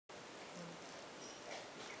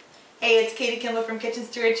Hey, it's Katie Kimball from Kitchen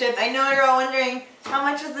Stewardship. I know you're all wondering, how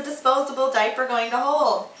much is the disposable diaper going to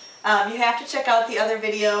hold? You have to check out the other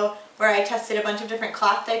video where I tested a bunch of different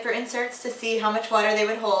cloth diaper inserts to see how much water they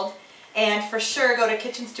would hold. And for sure, go to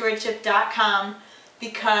kitchenstewardship.com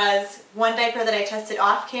because one diaper that I tested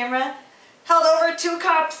off camera held over 2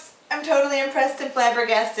 cups. I'm totally impressed and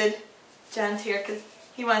flabbergasted. John's here because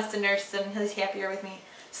he wants to nurse and he's happier with me.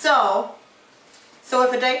 So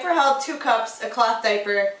if a diaper held 2 cups, a cloth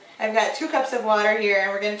diaper, I've got 2 cups of water here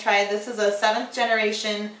and we're going to try, this is a 7th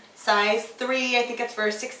generation, size 3, I think it's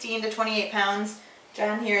for 16 to 28 pounds.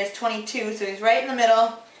 John here is 22, so he's right in the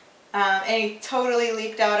middle. And he totally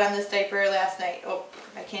leaked out on this diaper last night. Oh,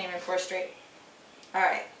 I can't even pour straight.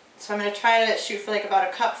 Alright, so I'm going to try to shoot for like about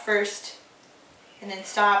a cup first and then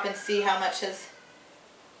stop and see how much has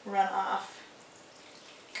run off.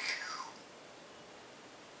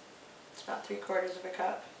 It's about 3/4 of a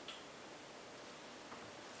cup.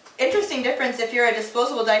 Interesting difference if you're a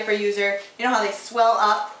disposable diaper user. You know how they swell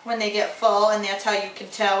up when they get full and that's how you can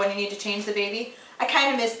tell when you need to change the baby? I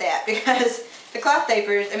kind of miss that because the cloth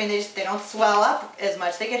diapers, I mean they don't swell up as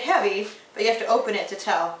much. They get heavy, but you have to open it to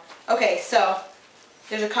tell. Okay, so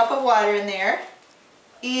there's a cup of water in there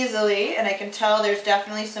easily, and I can tell there's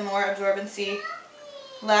definitely some more absorbency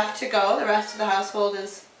left to go. The rest of the household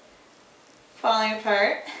is falling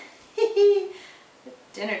apart.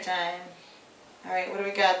 Dinner time. Alright, what do we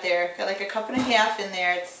got there? Got like a cup and a half in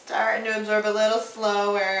there. It's starting to absorb a little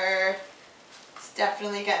slower. It's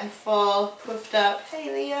definitely getting full, poofed up.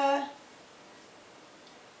 Hey, Leah.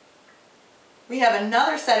 We have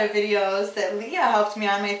another set of videos that Leah helped me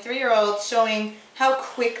on, my 3-year-old, showing how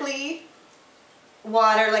quickly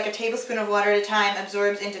water, like a tablespoon of water at a time,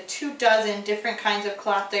 absorbs into 24 different kinds of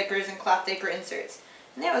cloth diapers and cloth diaper inserts.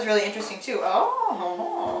 And that was really interesting too.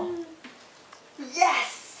 Oh,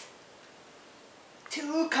 yes!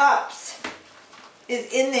 2 cups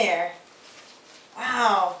is in there.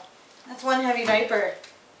 Wow, that's one heavy diaper.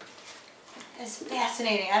 That's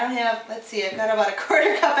fascinating. I don't have, let's see, I've got about a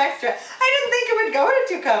 1/4 cup extra. I didn't think it would go to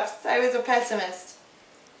 2 cups. I was a pessimist.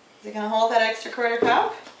 Is it going to hold that extra 1/4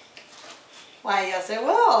 cup? Why, yes it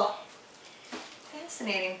will.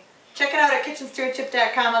 Fascinating. Check it out at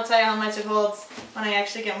kitchenstewardship.com. I'll tell you how much it holds when I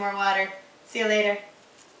actually get more water. See you later.